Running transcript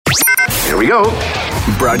Here we go.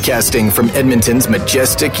 Broadcasting from Edmonton's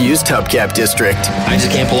majestic used hubcap district. I just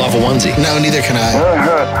can't pull off a onesie. No, neither can I.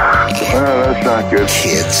 That's not good.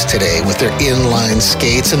 Kids today with their inline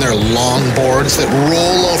skates and their long boards that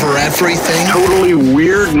roll over everything. Totally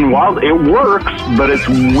weird and wild. It works, but it's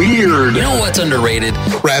weird. You know what's underrated?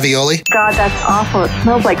 Ravioli. God, that's awful. It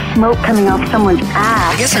smells like smoke coming off someone's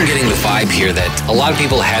ass. I guess I'm getting the vibe here that a lot of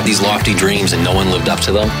people had these lofty dreams and no one lived up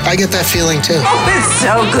to them. I get that feeling too. Oh, it's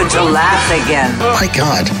so good to laugh again. My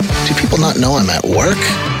God, do people not know I'm at work?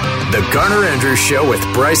 The Garner Andrews Show with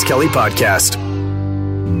Bryce Kelly Podcast.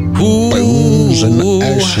 Bones and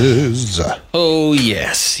ashes. Oh,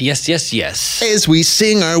 yes. Yes. As we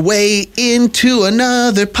sing our way into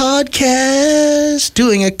another podcast,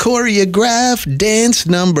 doing a choreographed dance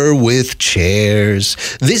number with chairs.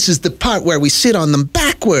 This is the part where we sit on them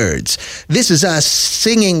backwards. This is us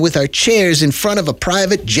singing with our chairs in front of a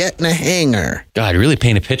private jet in a hangar. God, really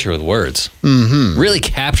paint a picture with words. Really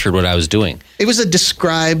captured what I was doing. It was a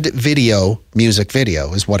described music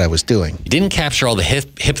video is what I was doing. You didn't capture all the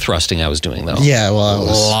hip thrusting I was doing, though. Yeah, well, it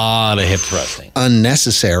was a lot of hip thrusting.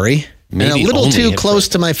 Unnecessary. Maybe and a little only too hip close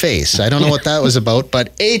thrusting. to my face. I don't know what that was about, but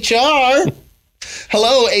HR.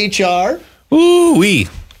 Hello, HR. Ooh-wee.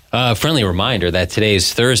 Friendly reminder that today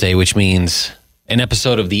is Thursday, which means an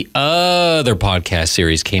episode of the other podcast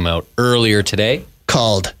series came out earlier today.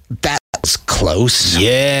 Called That Was Close.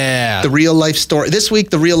 Yeah. The real life story. This week,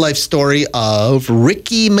 the real life story of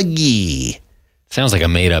Ricky McGee. Sounds like a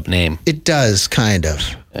made-up name. It does, kind of.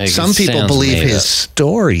 It Some people sounds believe made his up.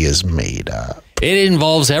 story is made up. It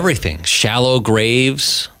involves everything. Shallow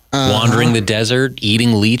graves, wandering the desert,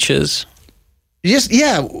 eating leeches.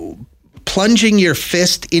 Plunging your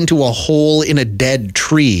fist into a hole in a dead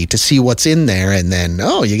tree to see what's in there, and then,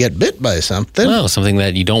 you get bit by something. Oh, something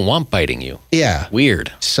that you don't want biting you. Yeah.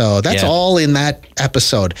 Weird. So that's Yeah. all in that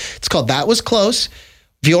episode. It's called That Was Close.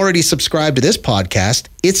 If you already subscribed to this podcast,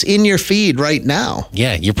 it's in your feed right now.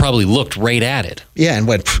 Yeah, you probably looked right at it. Yeah, and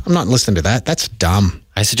went, I'm not listening to that. That's dumb.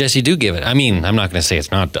 I suggest you do give it. I mean, I'm not going to say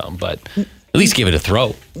it's not dumb, but at least give it a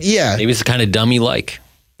throw. Yeah. Maybe it's the kind of dumb you like.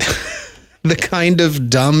 The kind of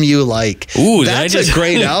dumb you like. Ooh, that's a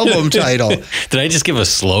great album title. Did I just give a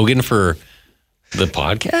slogan for the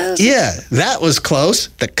podcast? Yeah, that was close.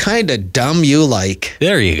 The kind of dumb you like.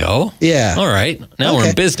 There you go. Yeah. All right. Now we're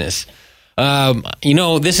in business.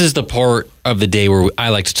 This is the part of the day where I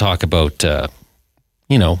like to talk about,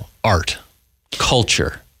 art,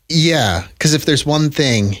 culture. Yeah, because if there's one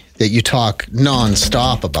thing that you talk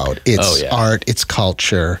nonstop about, it's art, it's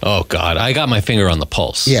culture. Oh, God. I got my finger on the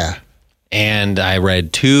pulse. Yeah. And I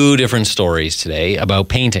read 2 different stories today about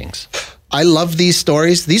paintings. I love these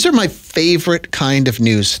stories. These are my favorite kind of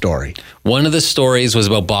news story. One of the stories was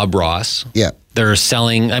about Bob Ross. Yeah.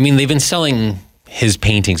 They've been selling his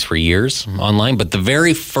paintings for years online, but the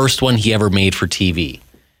very first one he ever made for TV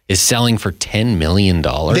is selling for $10 million.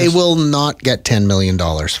 They will not get $10 million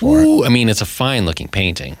for it. Ooh, I mean, it's a fine-looking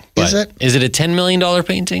painting. But Is it? Is it a $10 million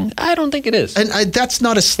painting? I don't think it is. And that's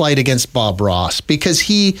not a slight against Bob Ross, because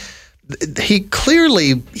he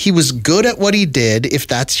clearly was good at what he did. If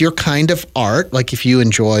that's your kind of art, like if you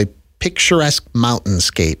enjoy picturesque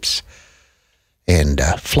mountainscapes and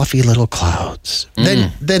fluffy little clouds,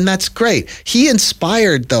 then that's great. He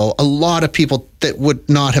inspired, though, a lot of people that would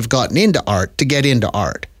not have gotten into art to get into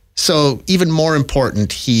art. So even more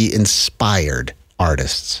important, he inspired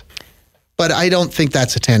artists. But I don't think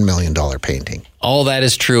that's a $10 million painting. All that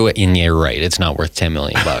is true, and you're right. It's not worth $10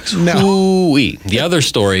 million. No. Ooh-wee. The other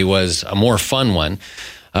story was a more fun one.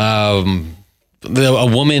 A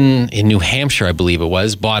woman in New Hampshire, I believe it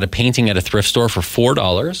was, bought a painting at a thrift store for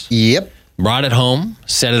 $4. Yep. Brought it home,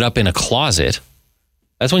 set it up in a closet.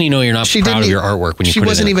 That's when you know you're not proud of your artwork, when you put it in a closet. She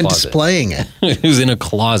wasn't even displaying it. It was in a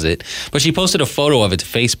closet. But she posted a photo of it to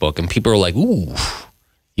Facebook, and people were like, ooh,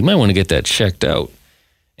 you might want to get that checked out.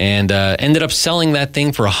 And ended up selling that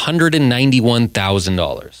thing for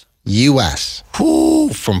 $191,000. US.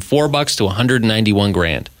 Ooh, from $4 to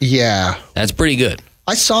 $191,000. Yeah. That's pretty good.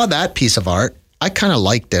 I saw that piece of art. I kind of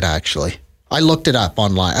liked it, actually. I looked it up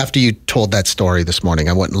online. After you told that story this morning,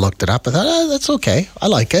 I went and looked it up. I thought, that's okay. I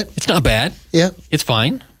like it. It's not bad. Yeah. It's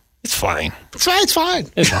fine. It's fine. It's fine. It's fine.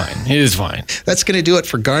 It's fine. It is fine. That's going to do it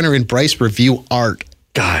for Garner and Bryce Review Art.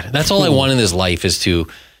 God, that's all I want in this life, is to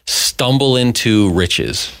stumble into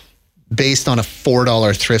riches. Based on a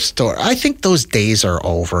 $4 thrift store. I think those days are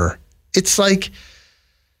over. It's like,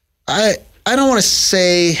 I don't want to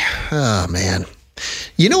say, oh man.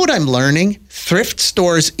 You know what I'm learning? Thrift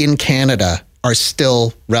stores in Canada are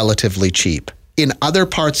still relatively cheap. In other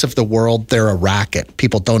parts of the world, they're a racket.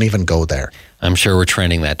 People don't even go there. I'm sure we're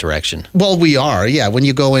trending that direction. Well, we are, yeah. When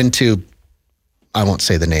you go into, I won't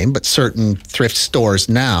say the name, but certain thrift stores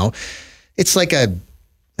now, it's like a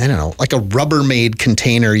Rubbermaid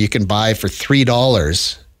container you can buy for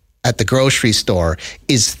 $3 at the grocery store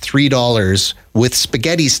is $3 with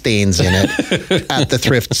spaghetti stains in it at the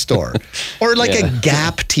thrift store. Or like a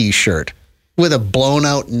Gap t-shirt with a blown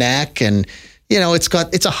out neck and,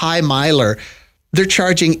 it's a high miler. They're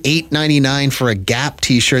charging $8.99 for a Gap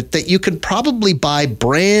t-shirt that you could probably buy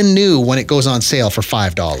brand new when it goes on sale for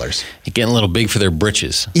 $5. You're getting a little big for their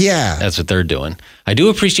britches. Yeah. That's what they're doing. I do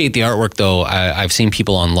appreciate the artwork, though. I've seen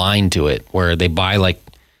people online do it where they buy like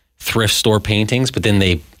thrift store paintings, but then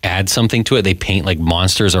they add something to it. They paint like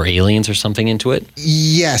monsters or aliens or something into it.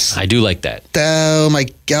 Yes. I do like that. Oh my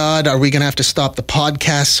God. Are we going to have to stop the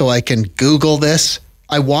podcast so I can Google this?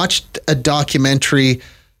 I watched a documentary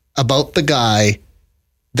about the guy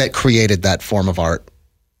that created that form of art.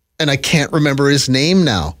 And I can't remember his name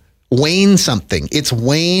now. Wayne something. It's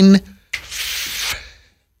Wayne.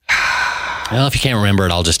 Well, if you can't remember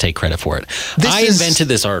it, I'll just take credit for it. I invented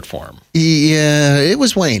this art form. Yeah, it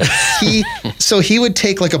was Wayne. So he would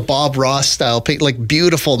take like a Bob Ross style paint, like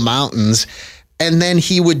beautiful mountains, and then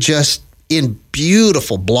he would just, in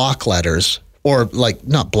beautiful block letters, or like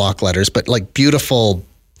not block letters, but like beautiful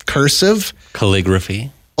cursive.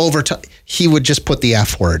 Calligraphy. Over time, he would just put the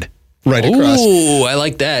F word right across. Ooh, I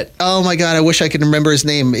like that. Oh my God, I wish I could remember his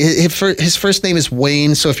name. His first name is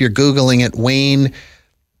Wayne, so if you're Googling it, Wayne...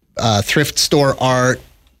 thrift store art.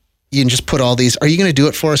 You can just put all these. Are you going to do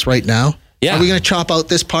it for us right now? Yeah. Are we going to chop out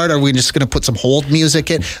this part? Or are we just going to put some hold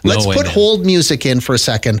music in? Let's way, put man. hold music in for a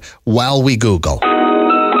second while we Google.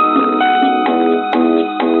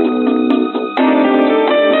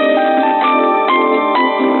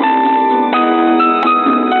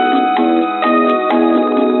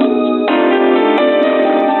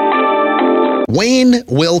 Wayne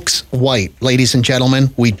Wilkes White, ladies and gentlemen.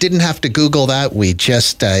 We didn't have to Google that. We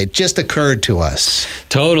just it just occurred to us.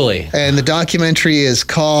 Totally. And the documentary is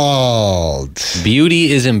called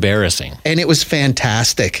Beauty is Embarrassing. And it was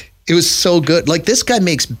fantastic. It was so good. Like, this guy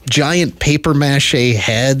makes giant paper mache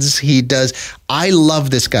heads. He does. I love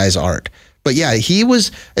this guy's art. But yeah, he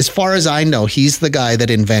was, as far as I know, he's the guy that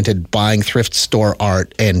invented buying thrift store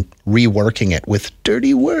art and reworking it with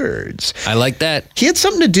dirty words. I like that. He had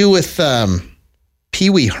something to do with Pee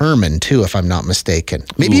Wee Herman, too, if I'm not mistaken.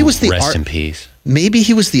 Maybe he was the rest art. in peace. Maybe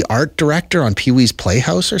he was the art director on Pee Wee's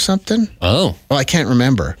Playhouse or something. Oh. I can't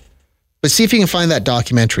remember. But see if you can find that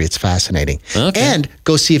documentary. It's fascinating. Okay. And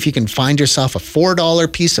go see if you can find yourself a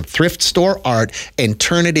 $4 piece of thrift store art and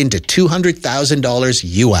turn it into $200,000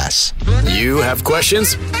 US. You have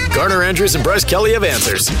questions? Garner Andrews and Bryce Kelly have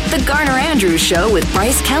answers. The Garner Andrews Show with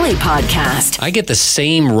Bryce Kelly Podcast. I get the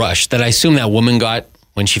same rush that I assume that woman got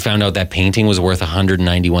when she found out that painting was worth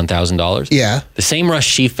 $191,000. Yeah. The same rush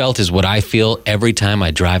she felt is what I feel every time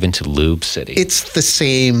I drive into Lube City. It's the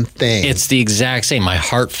same thing. It's the exact same. My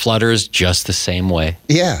heart flutters just the same way.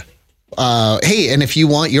 Yeah. Hey, and if you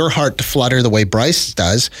want your heart to flutter the way Bryce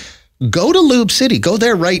does, go to Lube City. Go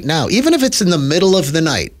there right now. Even if it's in the middle of the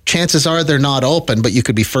night. Chances are they're not open, but you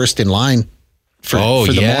could be first in line for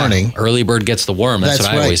the morning. Early bird gets the worm. That's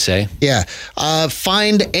what I always say. Yeah.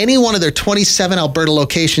 Find any one of their 27 Alberta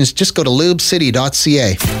locations. Just go to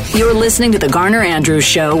lubecity.ca. You're listening to The Garner Andrews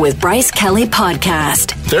Show with Bryce Kelly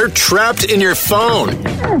Podcast. They're trapped in your phone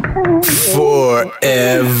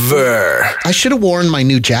forever. I should have worn my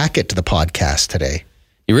new jacket to the podcast today.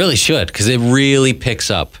 You really should, because it really picks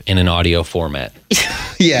up in an audio format.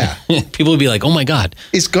 Yeah. People would be like, oh my God,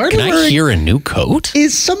 Is Garner can I hear a new coat?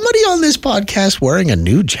 Is somebody on this podcast wearing a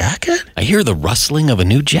new jacket? I hear the rustling of a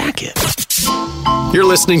new jacket. You're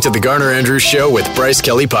listening to the Garner Andrews Show with Bryce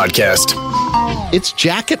Kelly Podcast. It's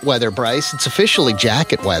jacket weather, Bryce. It's officially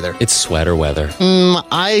jacket weather. It's sweater weather.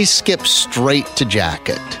 I skip straight to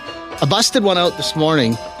jacket. I busted one out this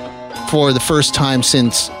morning for the first time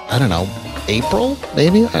since, I don't know, April,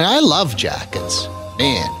 maybe? And I love jackets.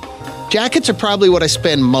 Man. Jackets are probably what I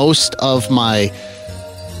spend most of my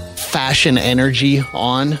fashion energy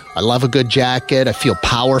on. I love a good jacket. I feel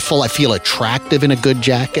powerful. I feel attractive in a good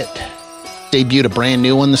jacket. Debuted a brand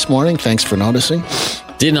new one this morning. Thanks for noticing.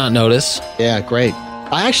 Did not notice. Yeah, great.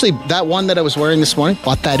 I actually, that one that I was wearing this morning,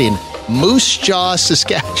 bought that in Moose Jaw,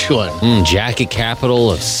 Saskatchewan. Jacket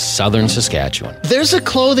capital of southern Saskatchewan. There's a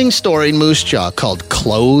clothing store in Moose Jaw called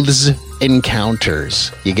Clothes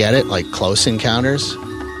Encounters. You get it? Like Close Encounters?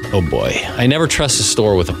 Oh boy. I never trust a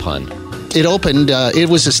store with a pun. It opened, it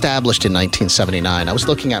was established in 1979. I was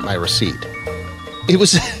looking at my receipt. It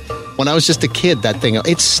was, when I was just a kid, that thing,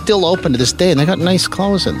 it's still open to this day, and they got nice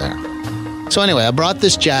clothes in there. So anyway, I brought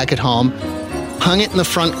this jacket home. hung it in the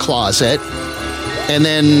front closet, and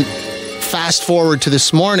then fast forward to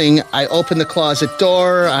this morning, I opened the closet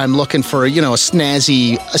door. I'm looking for, a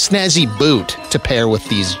snazzy boot to pair with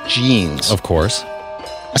these jeans. Of course.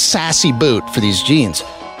 A sassy boot for these jeans.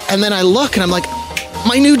 And then I look and I'm like,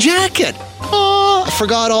 my new jacket. Oh, I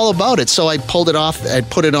forgot all about it. So I pulled it off, I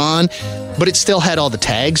put it on, but it still had all the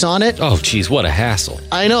tags on it. Oh, geez, what a hassle.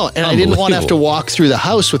 I know. And I didn't want to have to walk through the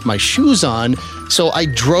house with my shoes on. So I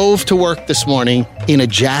drove to work this morning in a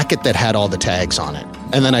jacket that had all the tags on it.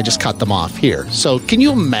 And then I just cut them off here. So can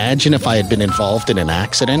you imagine if I had been involved in an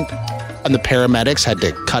accident and the paramedics had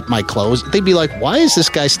to cut my clothes? They'd be like, why does this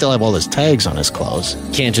guy still have all his tags on his clothes?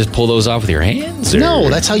 Can't just pull those off with your hands? No,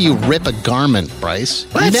 that's how you rip a garment, Bryce.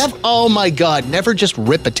 What? Oh my God, never just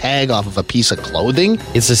rip a tag off of a piece of clothing.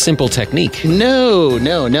 It's a simple technique. No.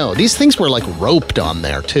 These things were like roped on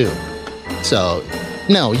there too. So,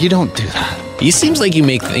 no, you don't do that. It seems like you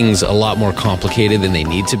make things a lot more complicated than they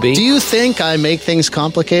need to be. Do you think I make things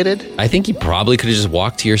complicated? I think you probably could have just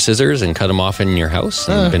walked to your scissors and cut them off in your house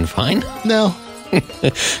and been fine. No.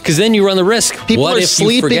 Because then you run the risk. People what are if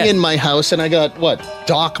sleeping you forget? in my house and I got,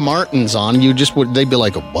 Doc Martens on. They'd be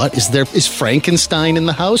like, what? Is Frankenstein in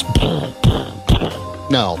the house?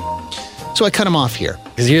 No. So I cut them off here.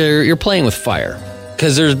 Because you're playing with fire.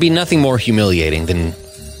 Because there'd be nothing more humiliating than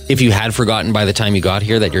if you had forgotten by the time you got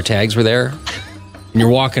here that your tags were there, and you're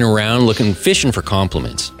walking around fishing for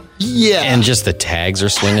compliments. Yeah. And just the tags are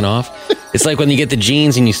swinging off. It's like when you get the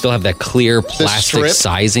jeans and you still have that clear plastic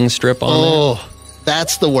sizing strip on there. Oh,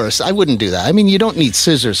 that's the worst. I wouldn't do that. I mean, you don't need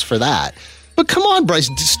scissors for that. But come on, Bryce,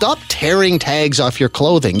 stop tearing tags off your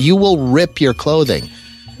clothing. You will rip your clothing.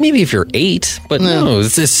 Maybe if you're 8, but no,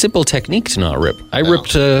 it's a simple technique to not rip. I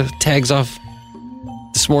ripped tags off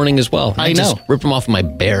this morning as well. I know. Just rip them off with my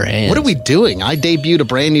bare hands. What are we doing? I debuted a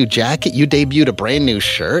brand new jacket. You debuted a brand new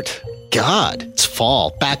shirt. God, it's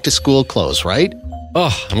fall. Back to school clothes, right?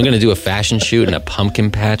 Oh, I'm going to do a fashion shoot and a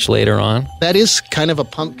pumpkin patch later on. That is kind of a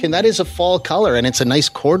pumpkin. That is a fall color, and it's a nice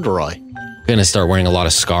corduroy. Going to start wearing a lot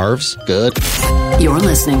of scarves. Good. You're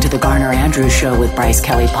listening to the Garner Andrews Show with Bryce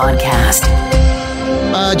Kelly Podcast.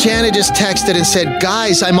 Janet just texted and said,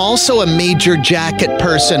 guys, I'm also a major jacket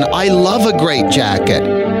person. I love a great jacket.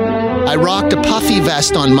 I rocked a puffy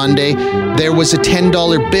vest on Monday. There was a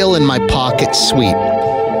 $10 bill in my pocket. Sweet.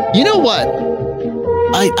 You know what?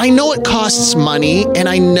 I know it costs money, and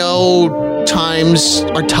I know times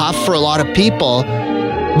are tough for a lot of people.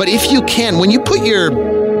 But if you can, when you put your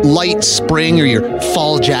light spring or your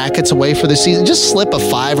fall jackets away for the season, just slip a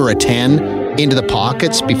 5 or a 10 into the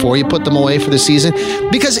pockets before you put them away for the season,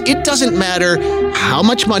 because it doesn't matter how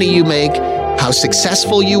much money you make, how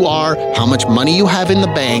successful you are, how much money you have in the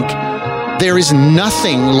bank. There is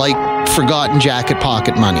nothing like forgotten jacket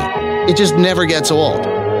pocket money. It just never gets old.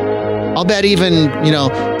 I'll bet even,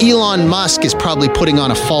 Elon Musk is probably putting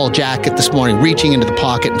on a fall jacket this morning, reaching into the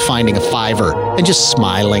pocket and finding a $5 and just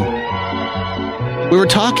smiling. We were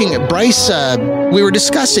talking, Bryce, we were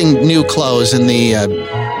discussing new clothes, and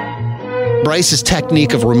Bryce's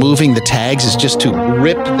technique of removing the tags is just to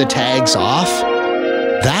rip the tags off.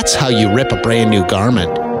 That's how you rip a brand new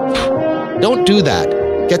garment. Don't do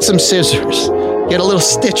that. Get some scissors. Get a little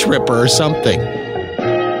stitch ripper or something.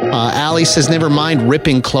 Allie says, never mind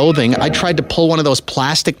ripping clothing. I tried to pull one of those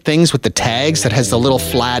plastic things with the tags that has the little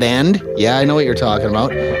flat end. Yeah, I know what you're talking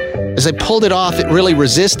about. As I pulled it off, it really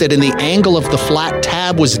resisted, and the angle of the flat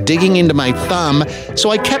tab was digging into my thumb, so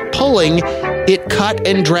I kept pulling. It cut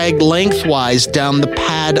and dragged lengthwise down the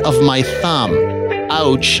pad of my thumb.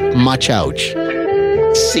 Ouch, much ouch.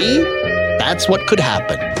 See? That's what could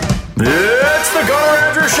happen. It's the Garner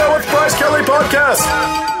Andrews Show with Bryce Kelly Podcast.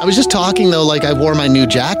 I was just talking, though, like I wore my new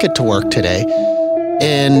jacket to work today,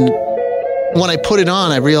 and when I put it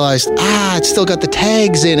on, I realized, it's still got the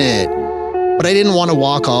tags in it. But I didn't want to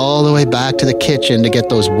walk all the way back to the kitchen to get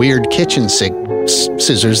those weird kitchen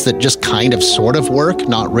scissors that just kind of sort of work,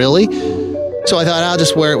 not really. So I thought I'll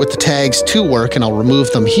just wear it with the tags to work and I'll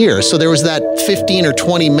remove them here. So there was that 15 or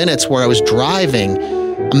 20 minutes where I was driving.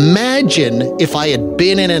 Imagine if I had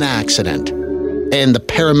been in an accident and the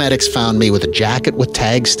paramedics found me with a jacket with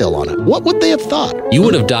tags still on it. What would they have thought? You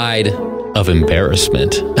would have died of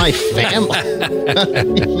embarrassment. My family.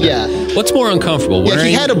 Yeah. What's more uncomfortable? Yeah,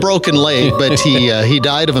 he had a broken leg, but he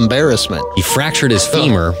died of embarrassment. He fractured his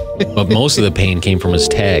femur, but most of the pain came from his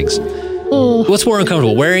tags. What's more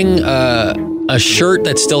uncomfortable? Wearing a shirt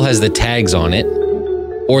that still has the tags on it,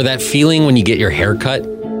 or that feeling when you get your hair cut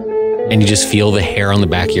and you just feel the hair on the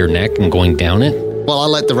back of your neck and going down it? Well, I'll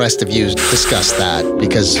let the rest of you discuss that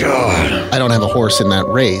because I don't have a horse in that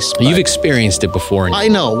race. You've experienced it before. I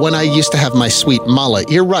know. When I used to have my sweet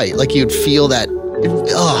mullet, you're right. Like you'd feel that,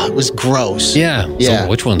 it was gross. Yeah. So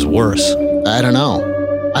which one's worse? I don't know.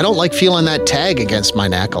 I don't like feeling that tag against my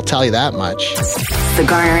neck, I'll tell you that much. The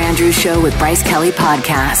Garner Andrews Show with Bryce Kelly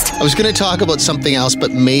Podcast. I was going to talk about something else,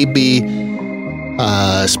 but maybe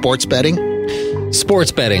sports betting.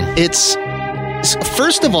 Sports betting.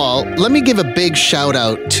 First of all, let me give a big shout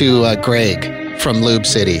out to Greg from Lube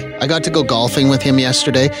City. I got to go golfing with him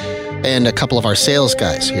yesterday and a couple of our sales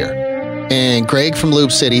guys here. And Greg from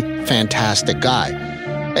Lube City, fantastic guy.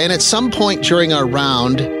 And at some point during our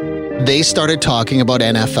round, they started talking about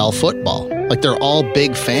NFL football. Like they're all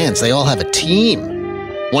big fans. They all have a team.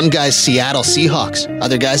 One guy's Seattle Seahawks.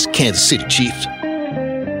 Other guy's Kansas City Chiefs.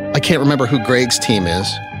 I can't remember who Greg's team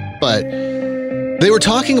is, but they were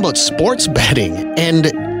talking about sports betting. And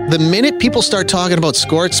the minute people start talking about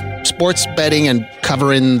sports betting and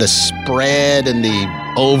covering the spread and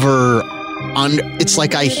the over-under, it's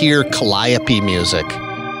like I hear calliope music.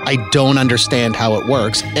 I don't understand how it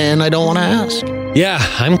works, and I don't want to ask. Yeah,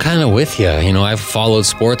 I'm kind of with you. I've followed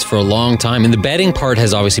sports for a long time, and the betting part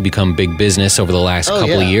has obviously become big business over the last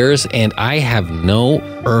couple of years, and I have no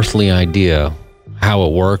earthly idea how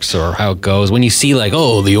it works or how it goes. When you see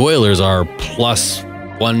the Oilers are plus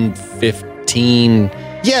 115.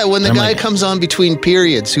 Yeah, when the guy comes on between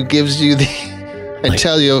periods who gives you and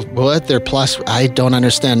tell you what they're plus, I don't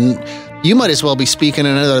understand. You might as well be speaking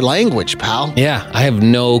another language, pal. Yeah, I have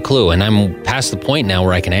no clue. And I'm past the point now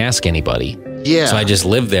where I can ask anybody. Yeah. So I just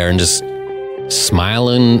live there and just smile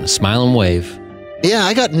and wave. Yeah,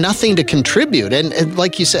 I got nothing to contribute. And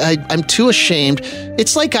like you said, I'm too ashamed.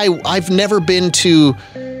 It's like I've never been to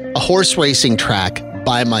a horse racing track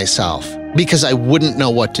by myself because I wouldn't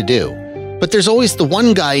know what to do. But there's always the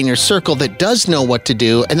one guy in your circle that does know what to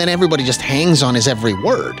do, and then everybody just hangs on his every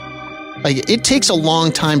word. Like, it takes a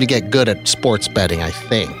long time to get good at sports betting, I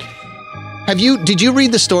think. Did you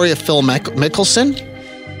read the story of Phil Mickelson?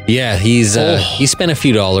 Yeah, he spent a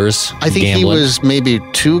few dollars I think gambling. He was maybe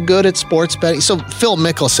too good at sports betting. So Phil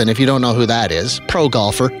Mickelson, if you don't know who that is, pro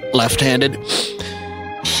golfer, left-handed.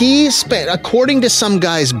 He spent, according to some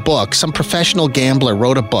guy's book, some professional gambler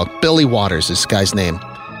wrote a book, Billy Waters is this guy's name.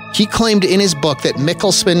 He claimed in his book that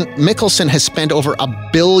Mickelson has spent over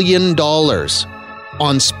 $1 billion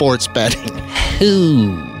on sports betting.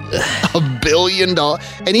 $1 billion.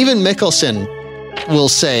 And even Mickelson will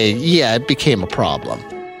say, yeah, it became a problem.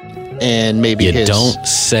 And maybe his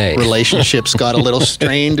relationships got a little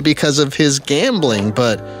strained because of his gambling,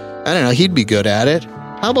 but I don't know, he'd be good at it.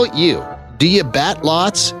 How about you? Do you bet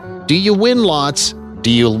lots? Do you win lots?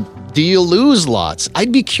 Do you lose lots?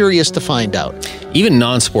 I'd be curious to find out. Even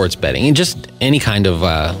non-sports betting, and just any kind of,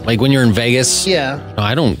 like when you're in Vegas. Yeah.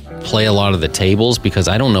 I don't play a lot of the tables because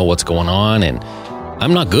I don't know what's going on, and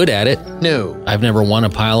I'm not good at it. No. I've never won a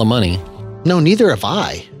pile of money. No, neither have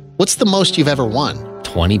I. What's the most you've ever won?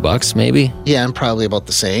 $20 maybe? Yeah, I'm probably about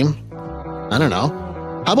the same. I don't know.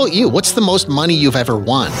 How about you? What's the most money you've ever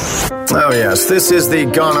won? Oh, yes. This is the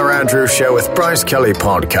Garner Andrews Show with Bryce Kelly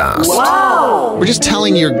Podcast. Whoa! We're just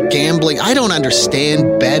telling you're gambling. I don't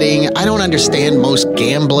understand betting. I don't understand most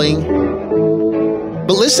gambling.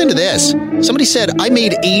 But listen to this. Somebody said, I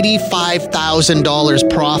made $85,000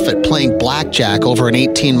 profit playing blackjack over an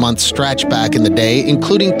 18-month stretch back in the day,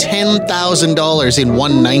 including $10,000 in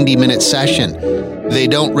one 90-minute session. They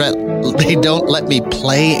don't let me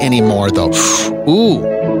play anymore, though. Ooh,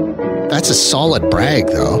 that's a solid brag,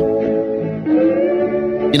 though.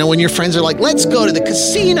 You know, when your friends are like, let's go to the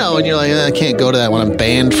casino, and you're like, I can't go to that when I'm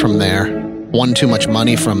banned from there. Won too much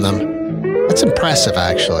money from them. That's impressive,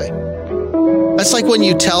 actually. That's like when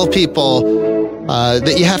you tell people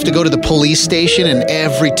that you have to go to the police station in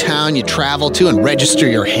every town you travel to and register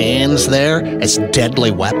your hands there as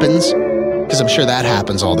deadly weapons. Because I'm sure that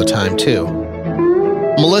happens all the time, too.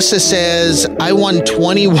 Melissa says, I won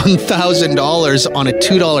 $21,000 on a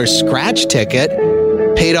 $2 scratch ticket,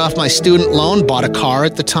 paid off my student loan, bought a car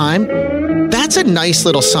at the time. That's a nice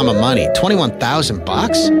little sum of money, $21,000.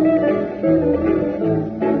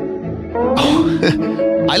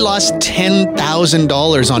 Oh, I lost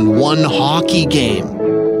 $10,000 on one hockey game.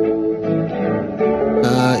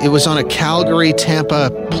 It was on a Calgary-Tampa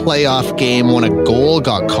playoff game when a goal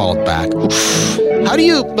got called back. How do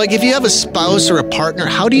you, if you have a spouse or a partner,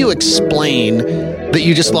 how do you explain that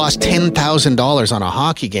you just lost $10,000 on a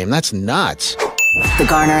hockey game? That's nuts. The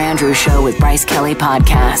Garner Andrews Show with Bryce Kelly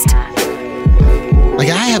Podcast. I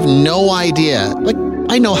have no idea.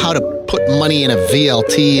 I know how to put money in a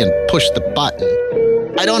VLT and push the button.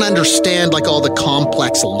 I don't understand like all the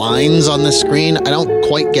complex lines on the screen. I don't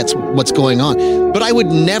quite get what's going on. But I would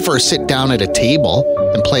never sit down at a table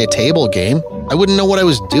and play a table game. I wouldn't know what I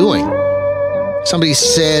was doing. Somebody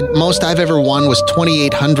said most I've ever won was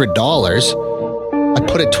 $2,800. I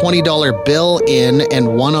put a $20 bill in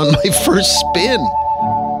and won on my first spin.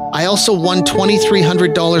 I also won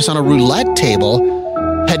 $2,300 on a roulette table.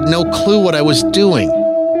 Had no clue what I was doing.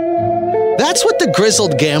 That's what the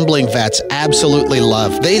grizzled gambling vets absolutely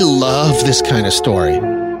love. They love this kind of story.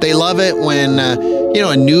 They love it when, a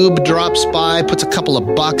noob drops by, puts a couple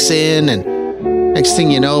of bucks in, and next thing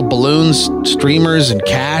you know, balloons, streamers, and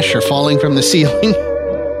cash are falling from the ceiling.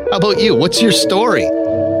 How about you? What's your story?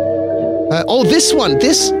 This one.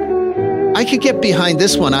 I could get behind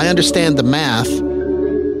this one. I understand the math.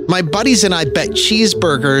 My buddies and I bet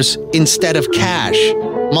cheeseburgers instead of cash.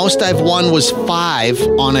 Most I've won was 5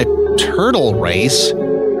 on a turtle race.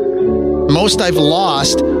 Most I've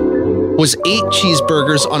lost was 8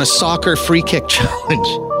 cheeseburgers on a soccer free kick challenge.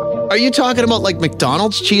 Are you talking about like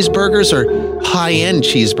McDonald's cheeseburgers or high-end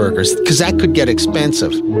cheeseburgers? Because that could get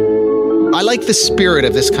expensive. I like the spirit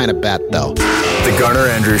of this kind of bet, though. The Garner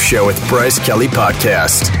Andrews Show with Bryce Kelly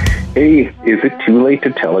Podcast. Hey, is it too late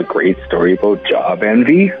to tell a great story about job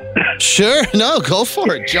envy? Sure. No, go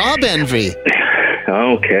for it. Job envy.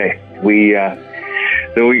 Okay.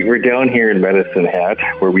 We're down here in Medicine Hat,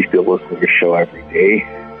 where we still listen to your show every day.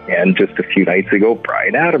 And just a few nights ago,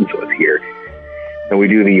 Brian Adams was here. And we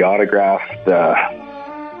do the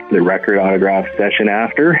record autograph session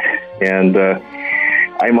after. And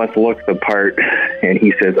I must look the part. And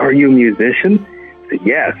he says, "Are you a musician?" I said,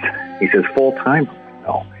 "Yes." He says, "Full time?"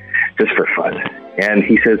 "No, just for fun." And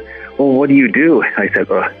he says, "Well, what do you do?" I said,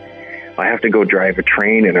 "Well, I have to go drive a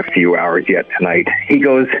train in a few hours yet tonight." He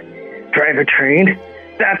goes, "Drive a train?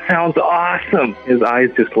 That sounds awesome." His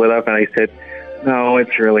eyes just lit up, and I said, "No,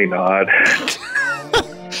 it's really not."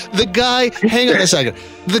 The guy, hang on a second.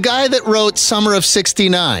 The guy that wrote Summer of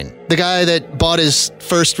 '69, the guy that bought his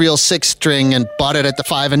first real 6-string and bought it at the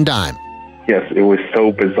 5 and dime. Yes, it was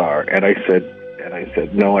so bizarre. And I said,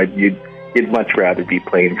 "No, you'd much rather be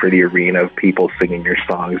playing for the arena of people singing your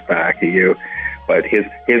songs back at you." But his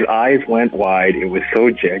eyes went wide. It was so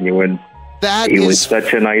genuine. He was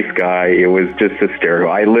such a nice guy. It was just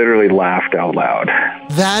hysterical. I literally laughed out loud.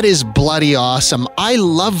 That is bloody awesome. I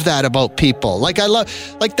love that about people. Like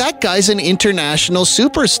that guy's an international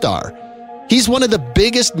superstar. He's one of the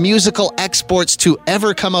biggest musical exports to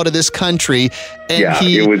ever come out of this country. And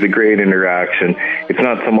it was a great interaction. It's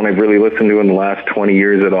not someone I've really listened to in the last 20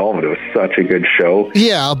 years at all, but it was such a good show.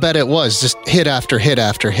 Yeah, I'll bet it was. Just hit after hit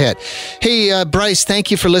after hit. Hey, Bryce, thank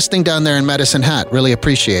you for listening down there in Medicine Hat. Really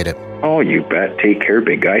appreciate it. Oh, you bet. Take care,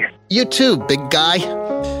 big guy. You too, big guy.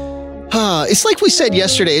 It's like we said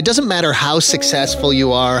yesterday. It doesn't matter how successful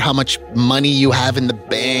you are, how much money you have in the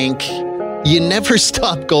bank. You never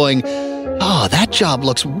stop going, "Oh, that job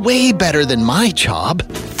looks way better than my job."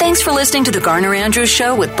 Thanks for listening to the Garner Andrews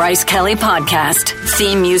Show with Bryce Kelly Podcast.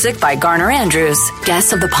 Theme music by Garner Andrews.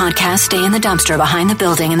 Guests of the podcast stay in the dumpster behind the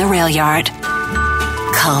building in the rail yard.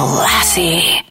 Classy.